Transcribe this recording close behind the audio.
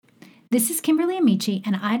This is Kimberly Amici,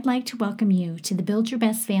 and I'd like to welcome you to the Build Your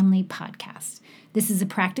Best Family podcast. This is a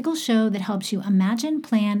practical show that helps you imagine,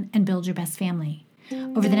 plan, and build your best family.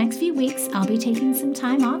 Over the next few weeks, I'll be taking some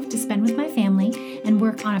time off to spend with my family and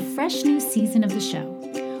work on a fresh new season of the show.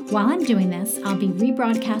 While I'm doing this, I'll be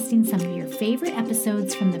rebroadcasting some of your favorite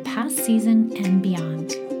episodes from the past season and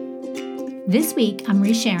beyond. This week, I'm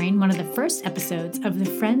resharing one of the first episodes of the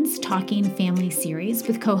Friends Talking Family series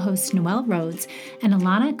with co-hosts Noelle Rhodes and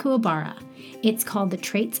Alana Kuwabara. It's called The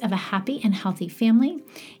Traits of a Happy and Healthy Family.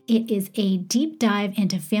 It is a deep dive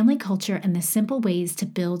into family culture and the simple ways to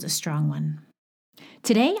build a strong one.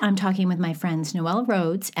 Today, I'm talking with my friends Noelle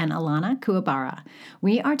Rhodes and Alana Kuwabara.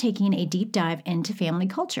 We are taking a deep dive into family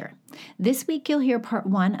culture. This week, you'll hear part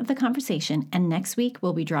 1 of the conversation, and next week,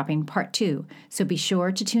 we'll be dropping part 2, so be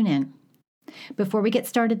sure to tune in. Before we get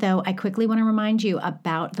started, though, I quickly want to remind you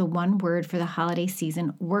about the One Word for the Holiday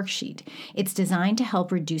Season worksheet. It's designed to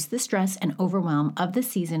help reduce the stress and overwhelm of the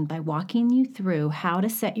season by walking you through how to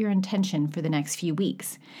set your intention for the next few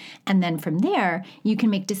weeks. And then from there, you can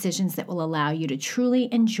make decisions that will allow you to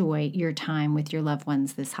truly enjoy your time with your loved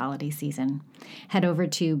ones this holiday season. Head over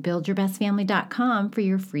to buildyourbestfamily.com for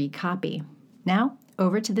your free copy. Now,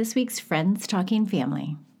 over to this week's Friends Talking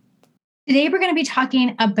Family. Today, we're going to be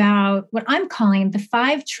talking about what I'm calling the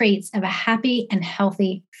 5 traits of a happy and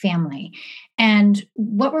healthy family. And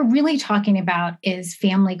what we're really talking about is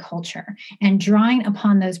family culture and drawing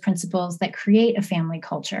upon those principles that create a family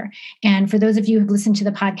culture. And for those of you who've listened to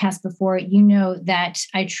the podcast before, you know that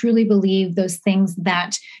I truly believe those things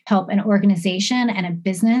that help an organization and a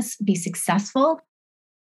business be successful,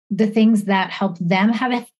 the things that help them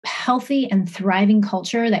have a healthy and thriving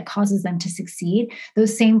culture that causes them to succeed,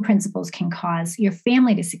 those same principles can cause your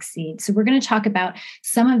family to succeed. So we're going to talk about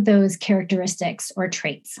some of those characteristics or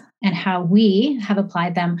traits and how we have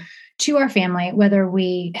applied them to our family, whether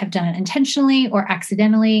we have done it intentionally or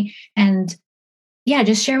accidentally. And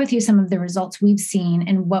just share with you some of the results we've seen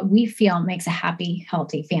and what we feel makes a happy,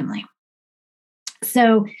 healthy family.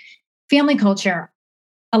 So family culture,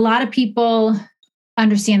 a lot of people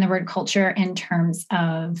understand the word culture in terms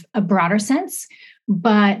of a broader sense,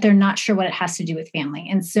 but they're not sure what it has to do with family.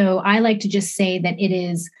 And so I like to just say that it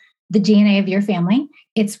is the DNA of your family.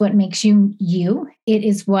 It's what makes you you. It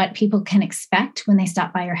is what people can expect when they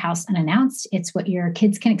stop by your house unannounced. It's what your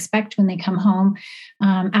kids can expect when they come home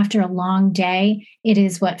after a long day. It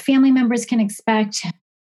is what family members can expect.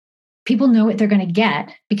 People know what they're going to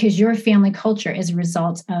get because your family culture is a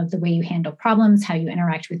result of the way you handle problems, how you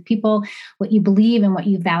interact with people, what you believe and what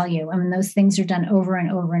you value. And when those things are done over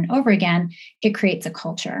and over and over again, it creates a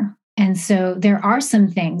culture. And so there are some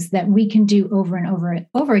things that we can do over and over and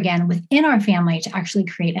over again within our family to actually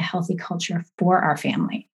create a healthy culture for our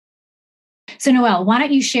family. So Noelle, why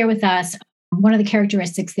don't you share with us one of the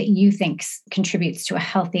characteristics that you think contributes to a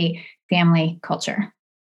healthy family culture?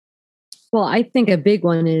 Well, I think a big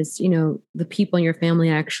one is, the people in your family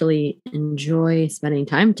actually enjoy spending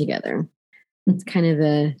time together. It's kind of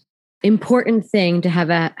an important thing to have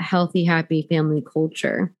a healthy, happy family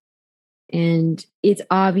culture. And it's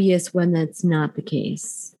obvious when that's not the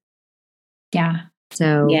case. Yeah.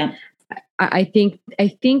 So yeah. I think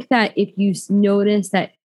that if you notice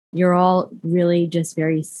that you're all really just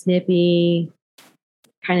very snippy,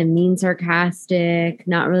 kind of mean, sarcastic,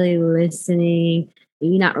 not really listening,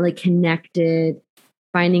 maybe not really connected,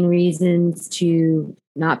 finding reasons to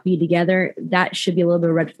not be together, that should be a little bit of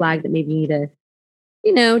a red flag that maybe you need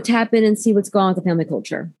to, tap in and see what's going on with the family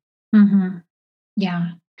culture. Mm-hmm.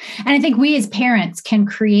 Yeah. And I think we as parents can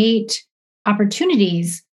create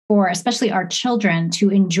opportunities for especially our children to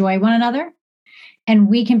enjoy one another. And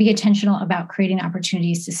we can be intentional about creating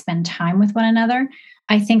opportunities to spend time with one another.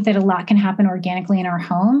 I think that a lot can happen organically in our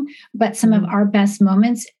home, but some of our best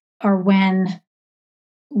moments are when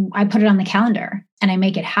I put it on the calendar and I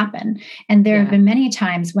make it happen. And there have been many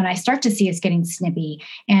times when I start to see us getting snippy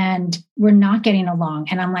and we're not getting along.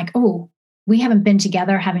 And I'm like, oh, we haven't been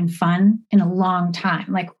together having fun in a long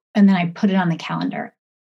time. And then I put it on the calendar.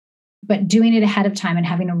 But doing it ahead of time and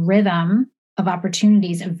having a rhythm of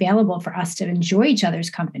opportunities available for us to enjoy each other's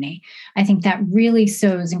company, I think that really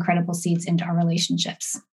sows incredible seeds into our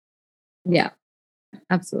relationships. Yeah,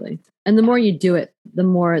 absolutely. And the more you do it, the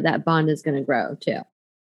more that bond is going to grow too.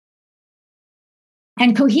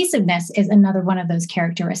 And cohesiveness is another one of those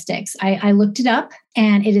characteristics. I looked it up,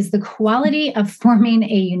 and it is the quality of forming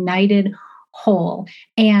a united whole.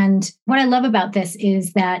 And what I love about this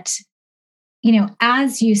is that,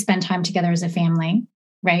 as you spend time together as a family,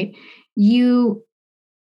 right, you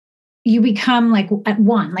you become like at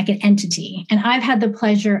one, like an entity. And I've had the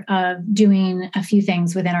pleasure of doing a few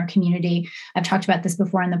things within our community. I've talked about this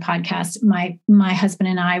before on the podcast. My husband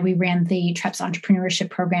and I, we ran the TREPS entrepreneurship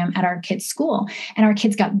program at our kids' school, and our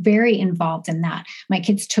kids got very involved in that. My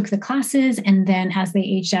kids took the classes, and then as they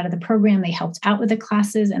aged out of the program, they helped out with the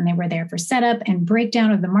classes, and they were there for setup and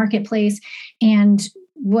breakdown of the marketplace. And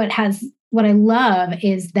what I love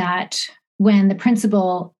is that when the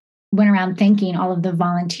principal went around thanking all of the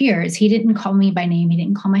volunteers, he didn't call me by name. He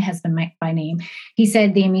didn't call my husband by name. He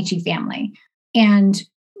said the Amici family. And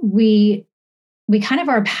we kind of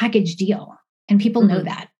are a package deal, and people know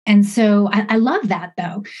that. And so I love that,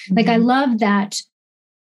 though. Like, I love that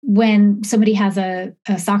when somebody has a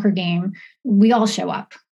soccer game, we all show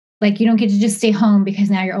up. Like, you don't get to just stay home because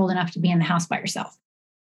now you're old enough to be in the house by yourself.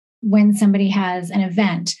 When somebody has an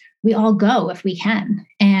event, we all go if we can.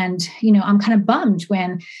 And, I'm kind of bummed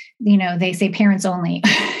when, they say parents only.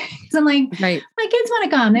 Because I'm like, right. My kids want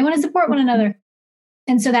to come. They want to support one another.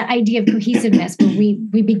 And so that idea of cohesiveness, where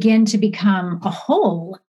we begin to become a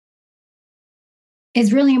whole,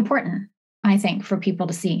 is really important, I think, for people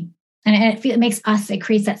to see. And it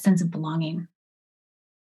creates that sense of belonging.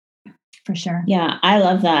 For sure. Yeah, I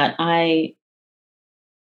love that.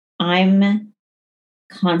 I'm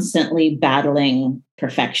constantly battling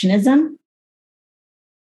perfectionism,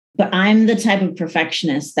 but I'm the type of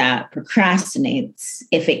perfectionist that procrastinates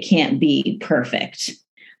if it can't be perfect.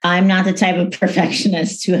 I'm not the type of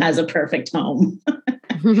perfectionist who has a perfect home.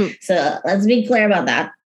 So let's be clear about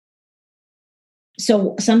that.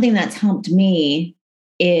 So something that's helped me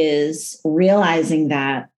is realizing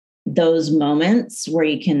that those moments where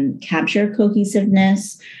you can capture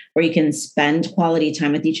cohesiveness, where you can spend quality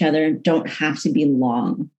time with each other, don't have to be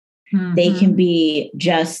long. Mm-hmm. They can be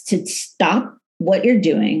just to stop what you're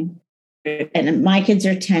doing. And my kids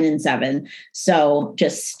are 10 and 7. So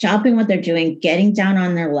just stopping what they're doing, getting down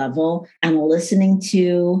on their level and listening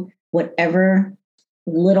to whatever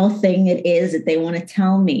little thing it is that they want to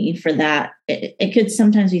tell me for that. It could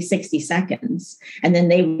sometimes be 60 seconds. And then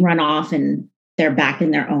they run off and they're back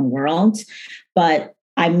in their own world. But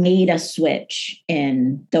I made a switch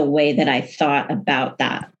in the way that I thought about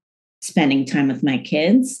that, spending time with my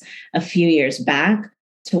kids a few years back,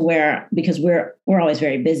 to where, because we're always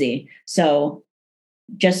very busy. So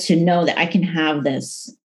just to know that I can have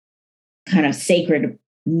this kind of sacred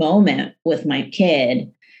moment with my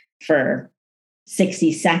kid for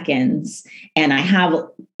 60 seconds. And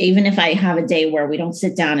even if I have a day where we don't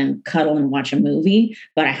sit down and cuddle and watch a movie,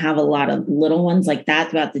 but I have a lot of little ones like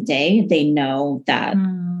that throughout the day, they know that,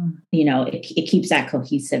 it keeps that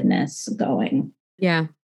cohesiveness going. Yeah,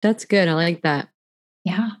 that's good. I like that.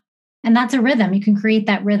 Yeah. And that's a rhythm. You can create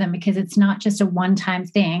that rhythm because it's not just a one-time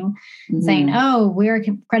thing saying, oh, we're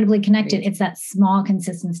incredibly connected. Right. It's that small,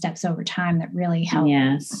 consistent steps over time that really help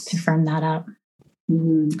to firm that up.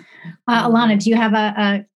 Mm-hmm. Alana, do you have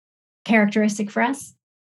a characteristic for us?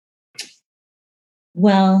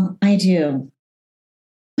 Well, I do.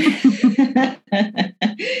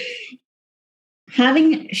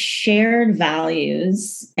 Having shared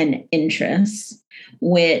values and interests,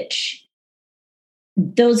 which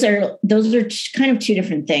those are kind of two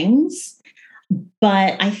different things,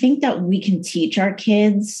 but I think that we can teach our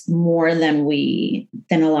kids more than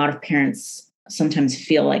a lot of parents sometimes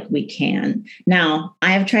feel like we can. Now,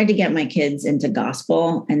 I have tried to get my kids into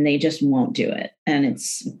gospel and they just won't do it. And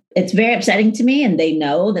it's very upsetting to me, and they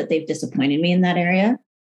know that they've disappointed me in that area.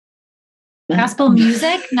 Gospel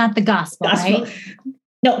music, not the gospel, right?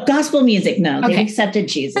 No, gospel music. No, okay. They've accepted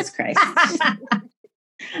Jesus Christ.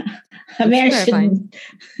 I managed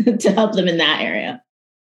to help them in that area.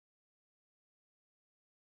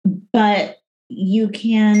 But you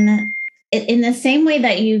can, in the same way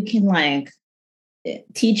that you can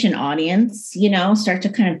teach an audience, start to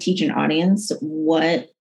kind of teach an audience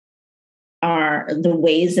what are the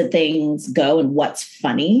ways that things go and what's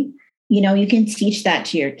funny. You can teach that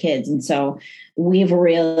to your kids. And so my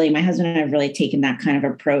husband and I have really taken that kind of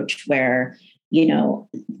approach where,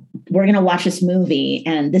 we're going to watch this movie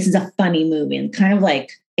and this is a funny movie, and kind of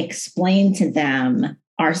explain to them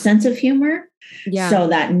our sense of humor. Yeah. So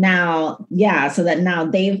that now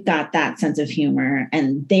they've got that sense of humor,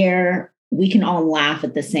 and we can all laugh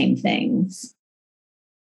at the same things.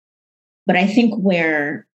 But I think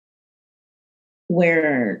where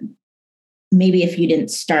maybe if you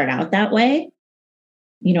didn't start out that way,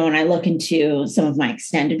 when I look into some of my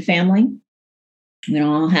extended family, we don't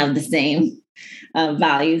all have the same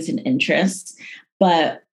values and interests.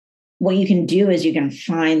 But what you can do is you can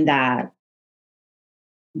find that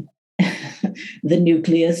the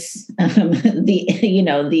nucleus,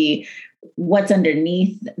 the what's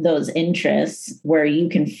underneath those interests where you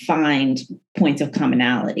can find points of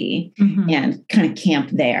commonality and kind of camp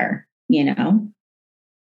there, you know?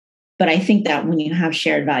 But I think that when you have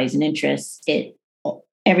shared values and interests,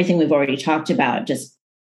 everything we've already talked about just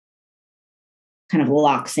kind of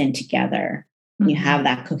locks in together. You have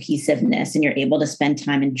that cohesiveness and you're able to spend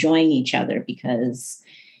time enjoying each other because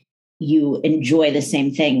you enjoy the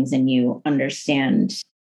same things and you understand,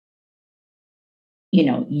 you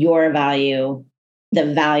know, your value,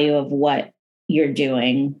 the value of what you're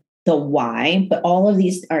doing, the why. But all of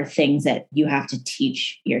these are things that you have to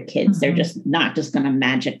teach your kids. They're just not just going to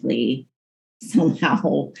magically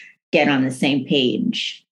somehow get on the same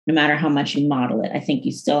page, no matter how much you model it. I think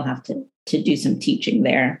you still have to do some teaching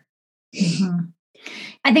there.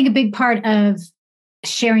 I think a big part of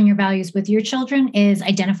sharing your values with your children is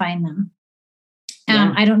identifying them.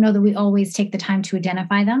 I don't know that we always take the time to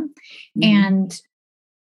identify them and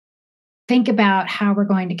think about how we're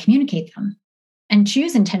going to communicate them and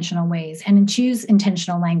choose intentional ways and choose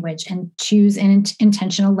intentional language and choose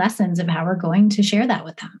intentional lessons of how we're going to share that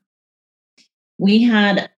with them. We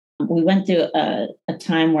went through a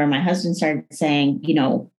time where my husband started saying, you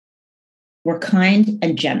know, we're kind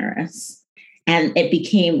and generous. And it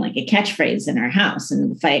became like a catchphrase in our house.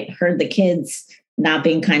 And if I heard the kids not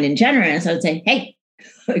being kind and generous, I would say, hey,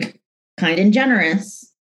 kind and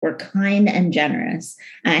generous. We're kind and generous.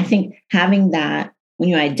 And I think having that, when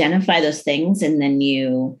you identify those things and then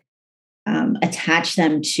you attach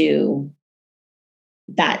them to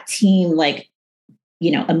that team, like, you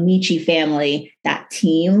know, Amici family, that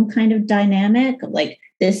team kind of dynamic, like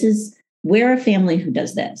we're a family who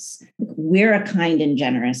does this. We're a kind and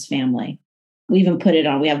generous family. We even put it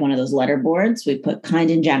on, we have one of those letter boards. We put kind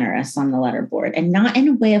and generous on the letter board, and not in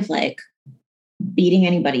a way of like beating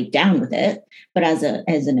anybody down with it, but as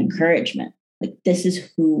an encouragement. Like, this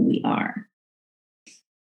is who we are.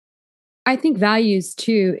 I think values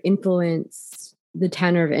too influence the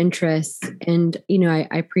tenor of interests. And, you know,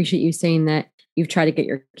 I appreciate you saying that you've tried to get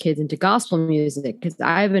your kids into gospel music, because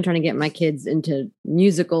I've been trying to get my kids into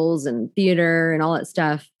musicals and theater and all that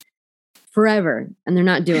stuff forever. And they're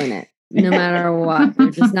not doing it. No matter what, they're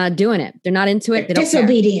just not doing it. They're not into it. They don't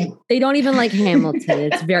disobedient. Care. They don't even like Hamilton.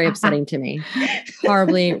 It's very upsetting to me.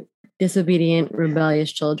 Horribly disobedient,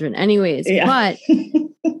 rebellious children. Anyways, but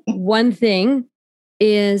one thing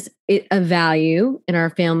is a value in our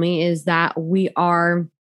family is that we are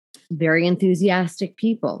very enthusiastic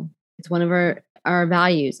people. It's one of our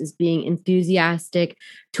values is being enthusiastic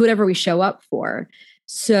to whatever we show up for.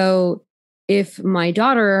 So if my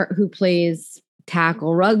daughter, who plays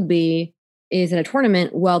tackle rugby, is in a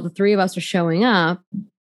tournament, well, the three of us are showing up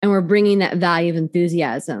and we're bringing that value of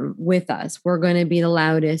enthusiasm with us. We're going to be the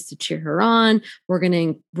loudest to cheer her on. We're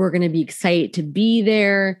going to be excited to be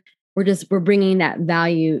there. We're bringing that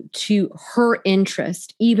value to her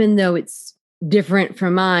interest, even though it's different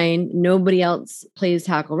from mine. Nobody else plays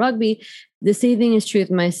tackle rugby. The same thing is true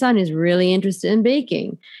with my son, who's really interested in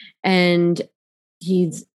baking, and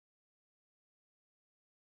he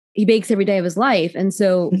bakes every day of his life. And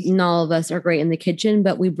so not all of us are great in the kitchen,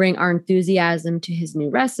 but we bring our enthusiasm to his new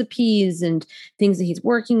recipes and things that he's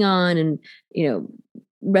working on and, you know,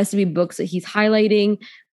 recipe books that he's highlighting.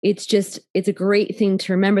 It's a great thing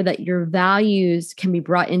to remember that your values can be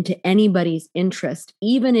brought into anybody's interest,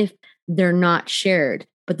 even if they're not shared.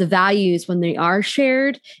 But the values, when they are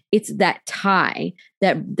shared, it's that tie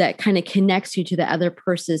that kind of connects you to the other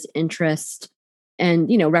person's interest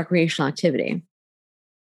and, you know, recreational activity.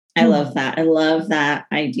 I love that. I love that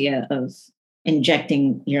idea of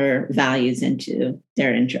injecting your values into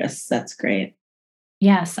their interests. That's great.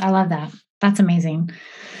 Yes, I love that. That's amazing.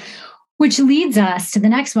 Which leads us to the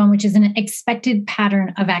next one, which is an expected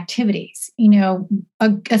pattern of activities. You know,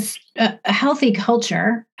 a healthy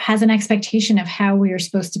culture has an expectation of how we are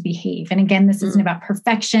supposed to behave. And again, this isn't about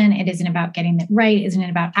perfection. It isn't about getting it right. Isn't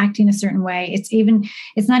it about acting a certain way?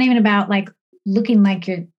 It's not even about like looking like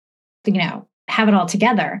you're, you know, have it all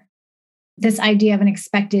together. This idea of an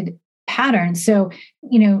expected pattern. So,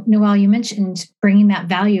 you know, Noelle, you mentioned bringing that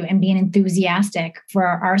value and being enthusiastic for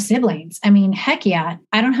our siblings. I mean, heck yeah,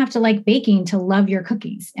 I don't have to like baking to love your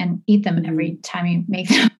cookies and eat them every time you make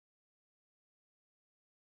them.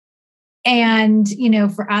 And, you know,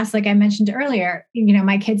 for us, like I mentioned earlier, you know,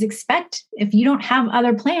 my kids expect if you don't have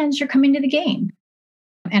other plans, you're coming to the game.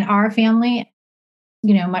 And our family,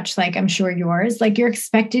 you know, much like I'm sure yours, like you're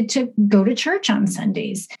expected to go to church on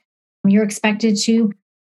Sundays. You're expected to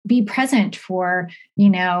be present for, you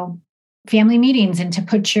know, family meetings and to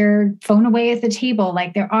put your phone away at the table.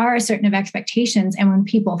 Like there are a certain of expectations. And when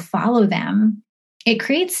people follow them, it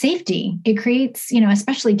creates safety. It creates,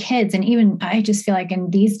 especially kids. And even I just feel like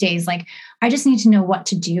in these days, like I just need to know what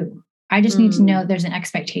to do. I just need to know there's an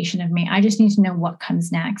expectation of me. I just need to know what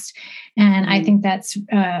comes next. And I think that's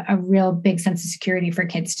a real big sense of security for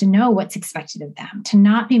kids to know what's expected of them, to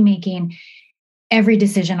not be making every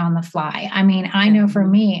decision on the fly. I mean, I know for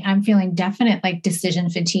me, I'm feeling definite like decision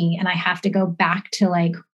fatigue, and I have to go back to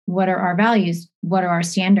like, what are our values? What are our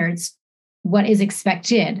standards? What is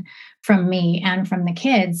expected from me and from the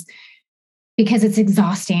kids? Because it's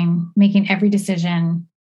exhausting making every decision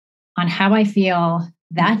on how I feel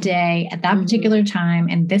that day at that particular time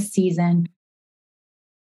and this season.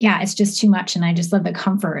 Yeah, it's just too much. And I just love the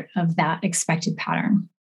comfort of that expected pattern.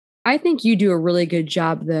 I think you do a really good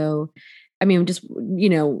job, though. I mean, just,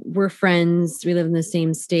 we're friends. We live in the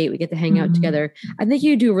same state. We get to hang out together. I think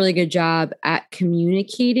you do a really good job at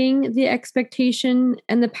communicating the expectation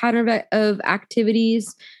and the pattern of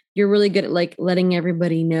activities. You're really good at like letting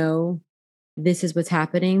everybody know this is what's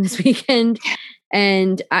happening this weekend.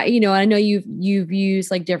 And I know you've used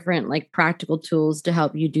like different like practical tools to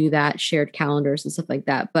help you do that, shared calendars and stuff like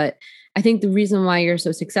that. But I think the reason why you're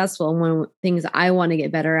so successful, and one of the things I want to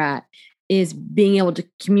get better at, is being able to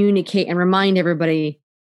communicate and remind everybody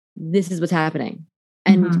this is what's happening.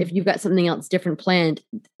 And if you've got something else different planned,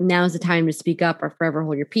 now's the time to speak up or forever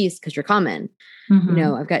hold your peace, because you're common.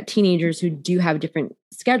 I've got teenagers who do have different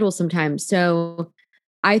schedules sometimes. So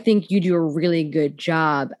I think you do a really good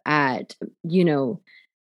job at,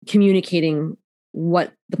 communicating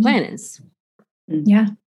what the plan is. Yeah,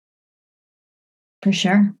 for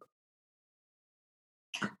sure.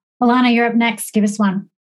 Alana, you're up next. Give us one.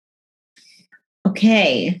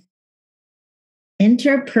 Okay.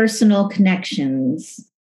 Interpersonal connections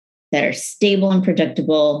that are stable and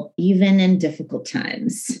predictable, even in difficult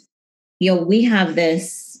times. We have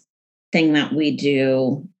this thing that we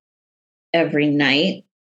do every night.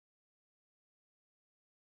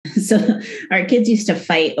 So our kids used to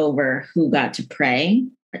fight over who got to pray,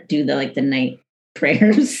 or do the night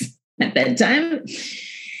prayers at bedtime.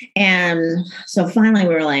 And so finally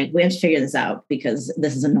we were like, we have to figure this out because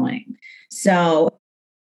this is annoying. So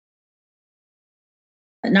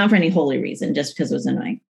not for any holy reason, just because it was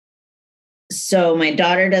annoying. So my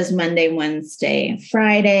daughter does Monday, Wednesday,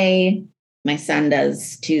 Friday. My son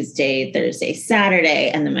does Tuesday, Thursday, Saturday.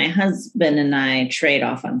 And then my husband and I trade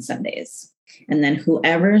off on Sundays. And then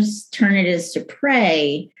whoever's turn it is to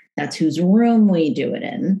pray, that's whose room we do it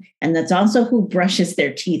in. And that's also who brushes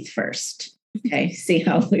their teeth first. Okay. See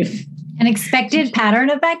how we've an expected pattern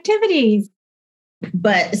of activities.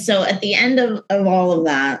 But so at the end of all of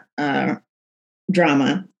that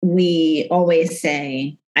drama, we always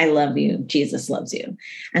say, I love you. Jesus loves you.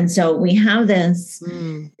 And so we have this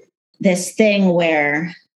thing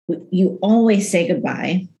where you always say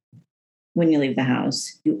goodbye when you leave the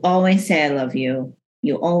house. You always say, I love you.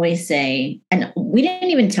 You always say, and we didn't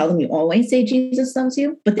even tell them you always say Jesus loves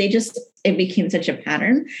you, but it became such a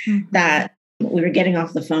pattern that we were getting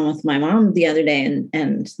off the phone with my mom the other day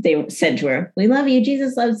and they said to her, we love you.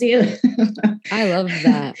 Jesus loves you. I love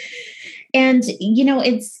that. And,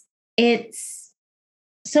 it's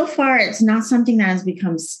so far, it's not something that has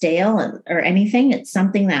become stale or anything. It's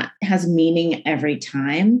something that has meaning every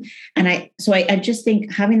time. And I just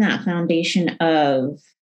think having that foundation of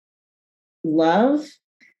love,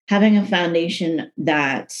 having a foundation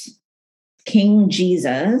that King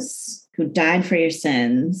Jesus, who died for your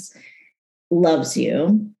sins, loves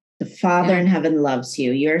you. The Father in heaven loves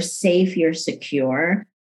you. You're safe. You're secure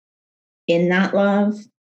in that love.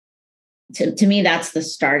 To me, that's the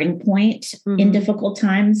starting point in difficult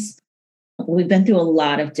times. We've been through a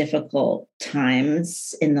lot of difficult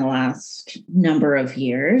times in the last number of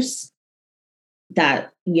years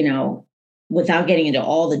that, without getting into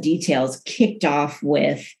all the details, kicked off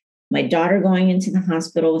with my daughter going into the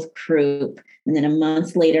hospital with croup. And then a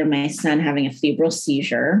month later, my son having a febrile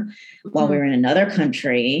seizure while we were in another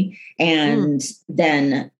country. And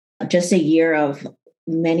then just a year of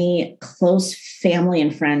many close family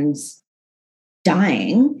and friends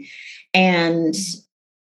dying. And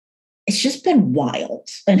it's just been wild.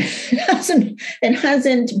 And it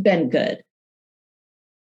hasn't been good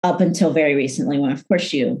up until very recently, when, of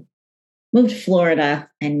course, you moved to Florida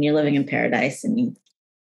and you're living in paradise and you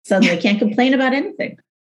suddenly can't complain about anything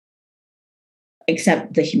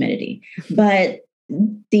except the humidity. But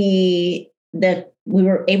we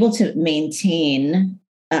were able to maintain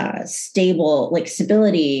stable,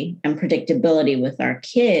 stability and predictability with our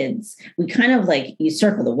kids. We kind of you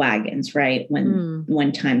circle the wagons, right?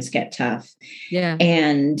 When times get tough. Yeah.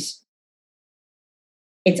 And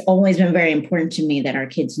it's always been very important to me that our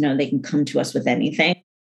kids know they can come to us with anything.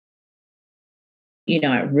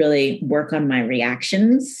 I really work on my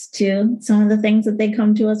reactions to some of the things that they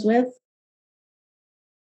come to us with.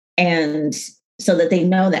 And so that they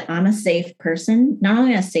know that I'm a safe person, not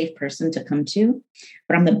only a safe person to come to,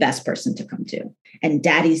 but I'm the best person to come to. And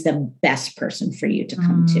daddy's the best person for you to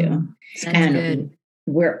come to. And good.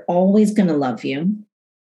 We're always going to love you.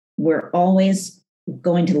 We're always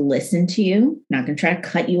going to listen to you, not going to try to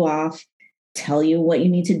cut you off, tell you what you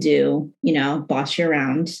need to do, boss you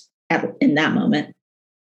around in that moment.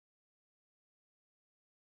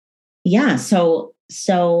 Yeah. So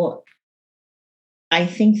I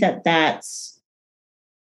think that that's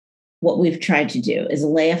what we've tried to do, is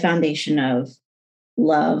lay a foundation of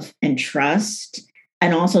love and trust,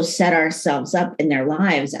 and also set ourselves up in their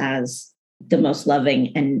lives as the most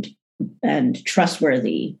loving and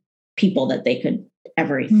trustworthy people that they could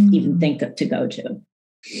ever even think of to go to.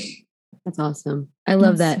 That's awesome. I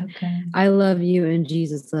love that. So I love you and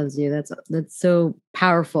Jesus loves you. That's so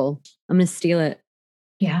powerful. I'm going to steal it.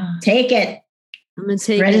 Yeah. Take it. I'm going to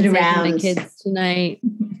take it around my kids tonight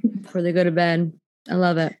before they go to bed. I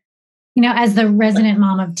love it. As the resident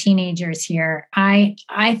mom of teenagers here, I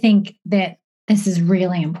think that this is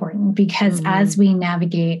really important, because as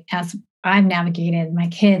I've navigated my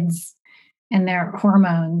kids and their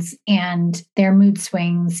hormones and their mood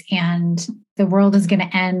swings, and the world is going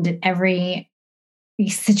to end at every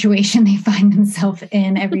situation they find themselves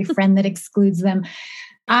in, every friend that excludes them.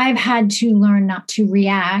 I've had to learn not to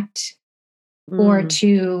react or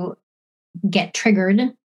to get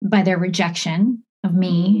triggered by their rejection of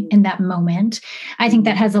me in that moment. I think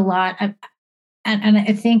that has a lot of, and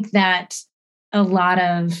I think that a lot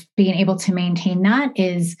of being able to maintain that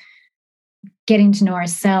is getting to know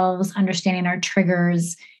ourselves, understanding our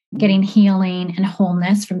triggers, getting healing and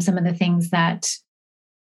wholeness from some of the things that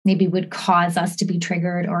maybe would cause us to be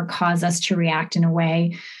triggered or cause us to react in a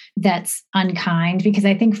way that's unkind. Because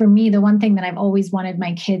I think for me, the one thing that I've always wanted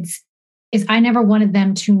my kids is I never wanted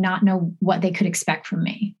them to not know what they could expect from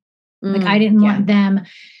me. Like I didn't want them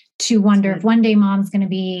to wonder if one day mom's going to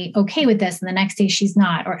be okay with this and the next day she's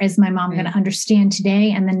not, or is my mom going to understand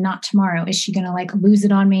today and then not tomorrow? Is she going to lose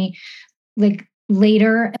it on me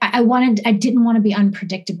later? I didn't want to be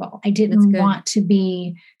unpredictable. I didn't want to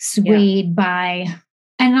be swayed by,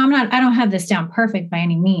 and I don't have this down perfect by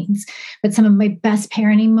any means, but some of my best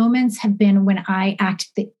parenting moments have been when I act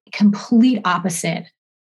the complete opposite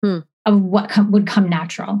of what would come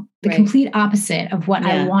natural, the complete opposite of what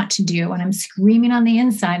I want to do. And I'm screaming on the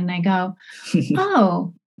inside and I go,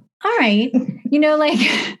 oh, all right.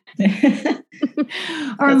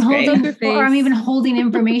 Or I'm even holding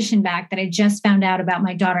information back that I just found out about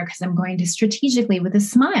my daughter, because I'm going to strategically, with a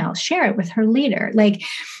smile, share it with her later. Like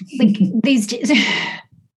these,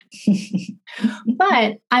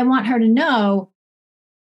 but I want her to know,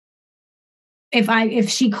 if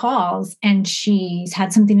she calls and she's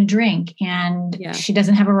had something to drink and she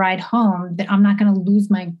doesn't have a ride home, that I'm not going to lose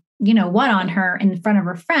my, on her in front of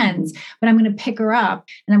her friends, but I'm going to pick her up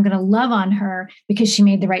and I'm going to love on her because she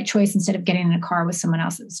made the right choice instead of getting in a car with someone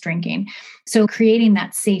else that's drinking. So creating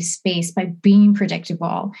that safe space by being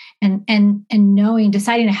predictable and knowing,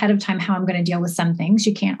 deciding ahead of time how I'm going to deal with some things.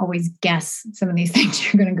 You can't always guess some of these things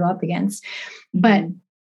you're going to go up against, but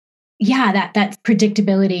that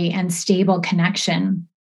predictability and stable connection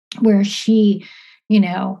where she,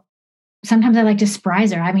 sometimes I like to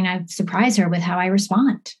surprise her. I mean, I surprise her with how I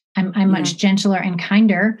respond. I'm much gentler and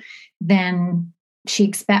kinder than she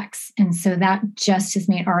expects. And so that just has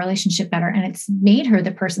made our relationship better. And it's made her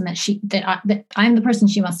the person that I'm the person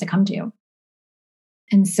she wants to come to.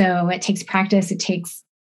 And so it takes practice. It takes,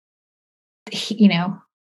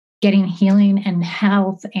 getting healing and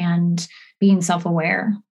health and being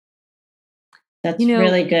self-aware. That's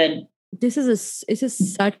really good. This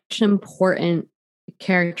is such an important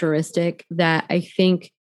characteristic that I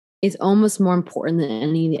think is almost more important than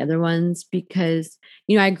any of the other ones, because,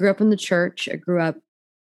 I grew up in the church. I grew up,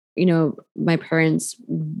 my parents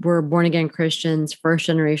were born again Christians, first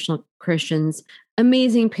generational Christians,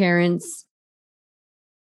 amazing parents.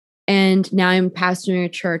 And now I'm pastoring a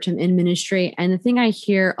church, I'm in ministry. And the thing I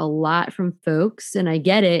hear a lot from folks, and I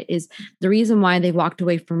get it, is the reason why they walked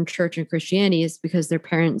away from church and Christianity is because their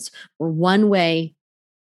parents were one way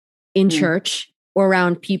in church or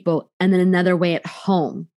around people and then another way at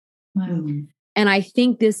home. Wow. And I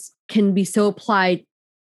think this can be so applied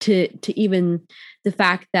to even the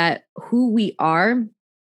fact that who we are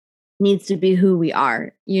needs to be who we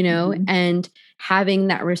are, and having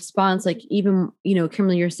that response, like even,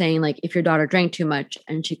 Kimberly, you're saying, like, if your daughter drank too much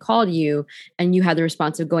and she called you and you had the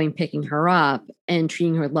response of going, picking her up and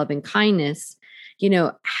treating her with love and kindness,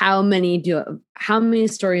 how many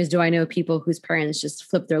stories do I know people whose parents just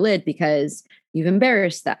flip their lid because you've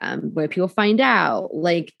embarrassed them, where people find out,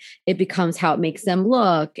 like it becomes how it makes them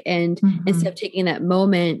look. And instead of taking that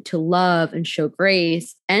moment to love and show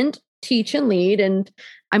grace and teach and lead, and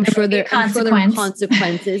I'm sure there are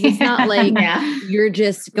consequences. It's not like you're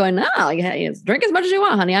just going, drink as much as you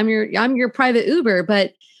want, honey. I'm your private Uber.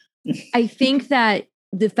 But I think that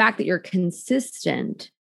the fact that you're consistent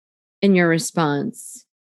in your response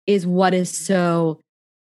is what is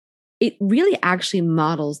it really actually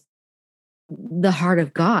models the heart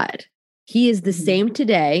of God. He is the same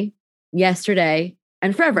today, yesterday,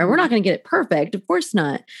 and forever. And we're not going to get it perfect. Of course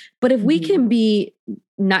not. But if we can be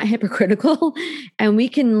not hypocritical and we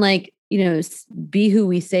can be who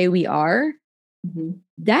we say we are,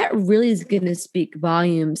 that really is going to speak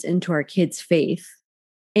volumes into our kids' faith.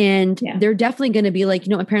 And they're definitely going to be like,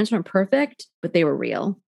 my parents weren't perfect, but they were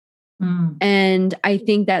real. And I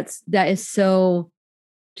think that is so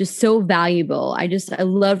valuable. I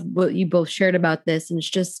love what you both shared about this. And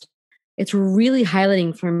it's really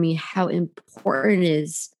highlighting for me how important it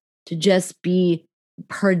is to just be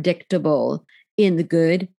predictable in the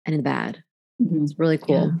good and in the bad. It's really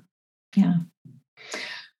cool. Yeah.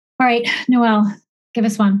 All right, Noelle, give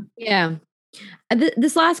us one. Yeah.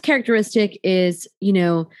 This last characteristic is,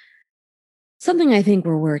 something I think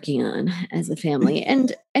we're working on as a family.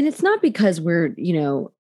 And it's not because we're,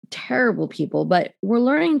 terrible people, but we're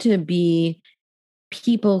learning to be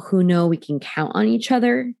people who know we can count on each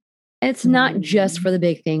other. It's not just for the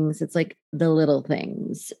big things. It's like the little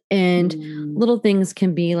things. And little things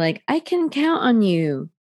can be like, I can count on you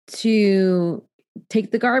to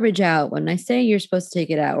take the garbage out when I say you're supposed to take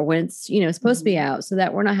it out, or when it's, supposed to be out, so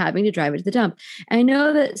that we're not having to drive it to the dump. I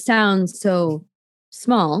know that sounds so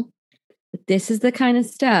small, but this is the kind of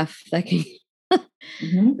stuff that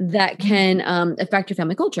can affect your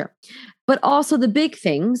family culture. But also the big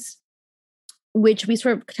things, which we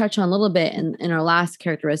sort of touch on a little bit in our last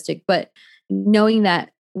characteristic, but knowing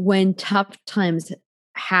that when tough times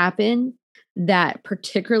happen, that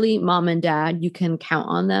particularly mom and dad, you can count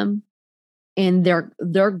on them and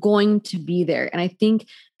they're going to be there. And I think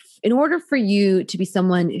in order for you to be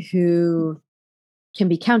someone who can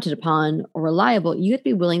be counted upon or reliable, you have to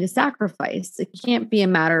be willing to sacrifice. It can't be a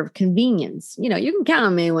matter of convenience. You can count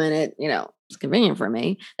on me when it's convenient for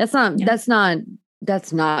me. That's not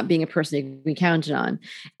being a person you can be counted on.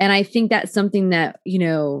 And I think that's something that,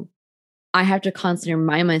 I have to constantly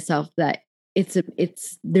remind myself that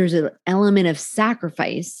there's an element of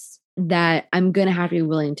sacrifice that I'm going to have to be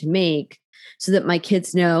willing to make so that my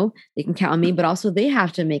kids know they can count on me, but also they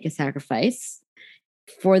have to make a sacrifice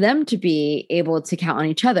for them to be able to count on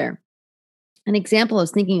each other. An example I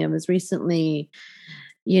was thinking of is recently,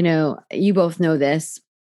 you both know this,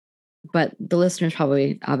 but the listeners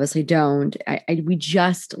probably obviously don't. We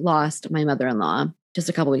just lost my mother-in-law just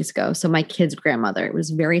a couple weeks ago. So my kid's grandmother. It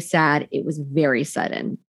was very sad. It was very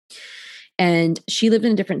sudden. And she lived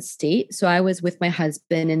in a different state. So I was with my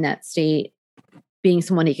husband in that state, being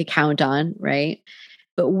someone he could count on, right?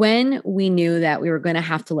 But when we knew that we were going to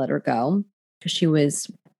have to let her go, because she was,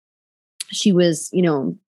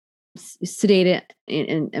 sedated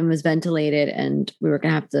and was ventilated, and we were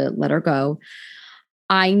going to have to let her go,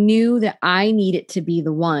 I knew that I needed to be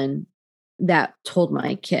the one that told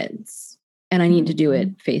my kids, and I need to do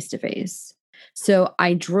it face to face. So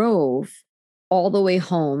I drove all the way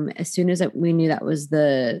home as soon as we knew that was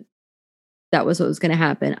what was going to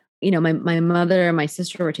happen. My mother and my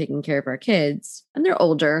sister were taking care of our kids, and they're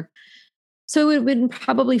older. So it would have been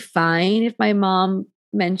probably fine if my mom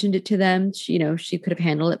mentioned it to them. She could have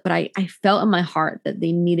handled it. But I felt in my heart that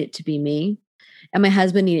they needed to be me, and my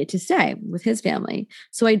husband needed to stay with his family.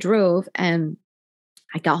 So I drove, and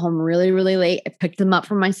I got home really, really late. I picked them up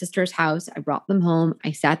from my sister's house. I brought them home.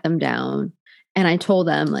 I sat them down, and I told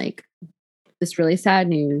them this really sad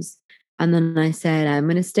news. And then I said, I'm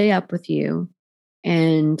going to stay up with you,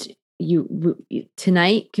 and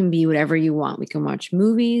tonight can be whatever you want. We can watch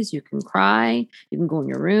movies. You can cry. You can go in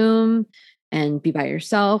your room and be by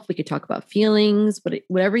yourself. We could talk about feelings, but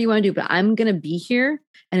whatever you want to do. But I'm going to be here.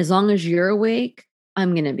 And as long as you're awake,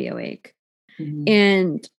 I'm going to be awake.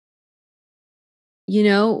 And,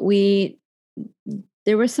 there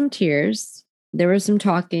were some tears. There was some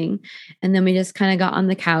talking. And then we just kind of got on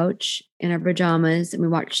the couch in our pajamas and we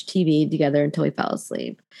watched TV together until we fell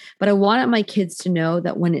asleep. But I wanted my kids to know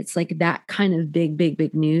that when it's like that kind of big, big,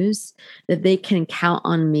 big news, that they can count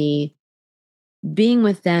on me being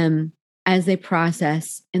with them as they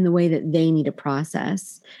process in the way that they need to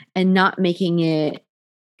process, and not making it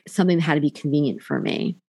something that had to be convenient for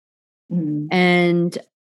me. And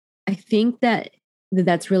I think that that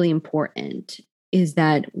that's really important is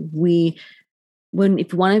that if we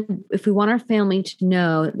want our family to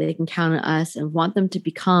know that they can count on us and want them to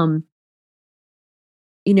become,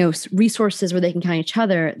 resources where they can count on each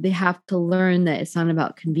other, they have to learn that it's not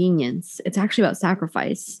about convenience. It's actually about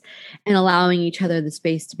sacrifice and allowing each other the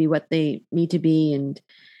space to be what they need to be. And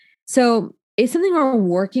so it's something we're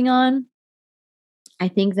working on. I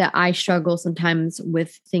think that I struggle sometimes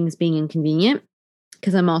with things being inconvenient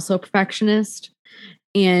because I'm also a perfectionist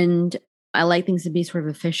and I like things to be sort of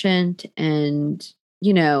efficient. And,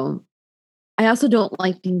 I also don't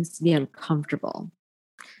like things to be uncomfortable.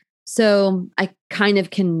 So I kind of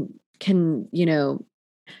can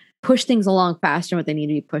push things along faster when they need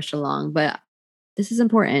to be pushed along. But this is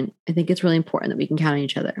important. I think it's really important that we can count on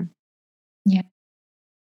each other. Yeah.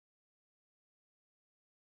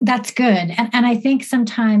 That's good. And I think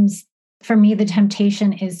sometimes for me, the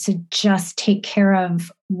temptation is to just take care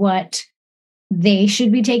of what they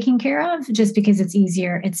should be taking care of just because it's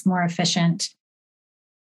easier, it's more efficient.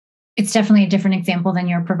 It's definitely a different example than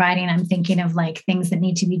you're providing. I'm thinking of like things that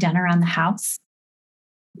need to be done around the house.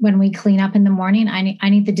 When we clean up in the morning, I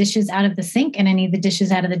need the dishes out of the sink and I need the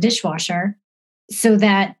dishes out of the dishwasher so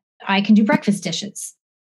that I can do breakfast dishes.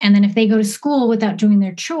 And then if they go to school without doing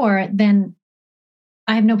their chore, then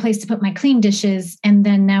I have no place to put my clean dishes. And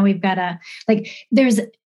then now we've got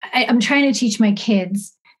I'm trying to teach my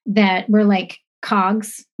kids that we're like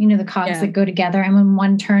cogs, the cogs that go together. And when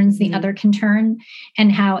one turns, the other can turn.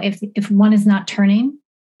 And how if one is not turning,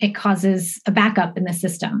 it causes a backup in the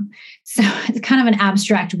system. So it's kind of an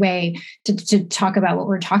abstract way to talk about what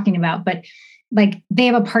we're talking about. But like they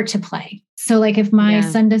have a part to play. So like if my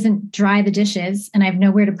son doesn't dry the dishes and I have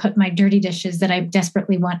nowhere to put my dirty dishes that I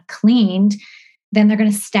desperately want cleaned, then they're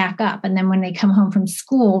going to stack up. And then when they come home from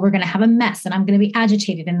school, we're going to have a mess and I'm going to be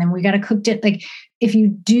agitated. And then we got to cook it. Like if you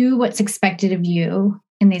do what's expected of you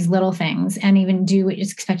in these little things and even do what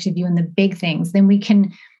is expected of you in the big things, then we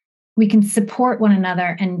can support one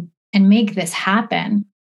another and make this happen.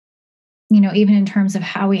 Even in terms of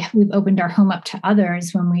how we've opened our home up to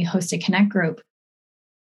others when we host a Connect group,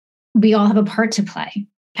 we all have a part to play.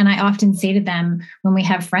 And I often say to them when we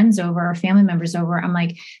have friends over or family members over, I'm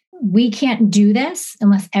like, we can't do this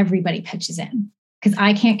unless everybody pitches in because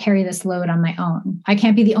I can't carry this load on my own. I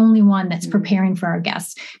can't be the only one that's preparing for our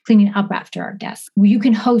guests, cleaning up after our guests. You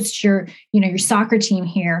can host your soccer team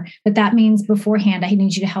here, but that means beforehand, I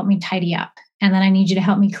need you to help me tidy up. And then I need you to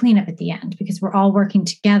help me clean up at the end because we're all working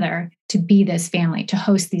together to be this family, to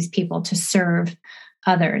host these people, to serve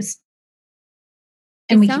others.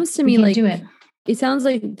 And it sounds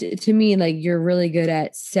like to me, like you're really good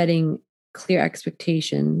at setting clear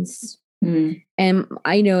expectations. And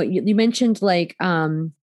I know you mentioned like a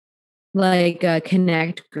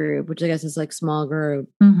Connect group, which I guess is like small group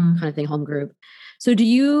kind of thing, home group. So do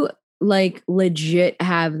you like legit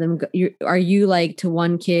have them are you like to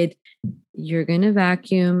one kid, you're gonna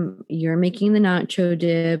vacuum, you're making the nacho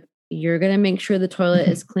dip, you're gonna make sure the toilet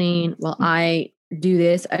is clean while I do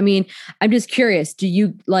this? I mean, I'm just curious, do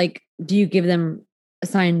you give them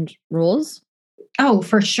assigned roles? Oh,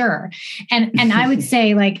 for sure. And I would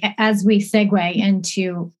say, like, as we segue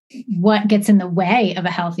into what gets in the way of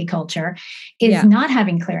a healthy culture is not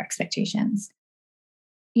having clear expectations.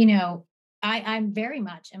 I'm very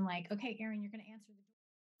much, I'm like, okay, Erin, you're going to answer.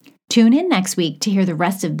 Tune in next week to hear the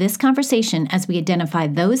rest of this conversation as we identify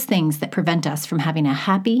those things that prevent us from having a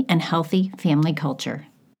happy and healthy family culture.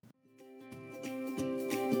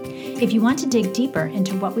 If you want to dig deeper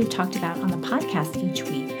into what we've talked about on the podcast each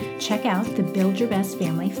week, check out the Build Your Best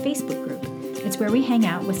Family Facebook group. It's where we hang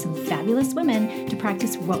out with some fabulous women to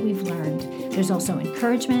practice what we've learned. There's also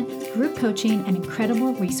encouragement, group coaching, and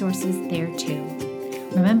incredible resources there too.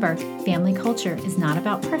 Remember, family culture is not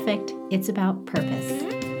about perfect, it's about purpose.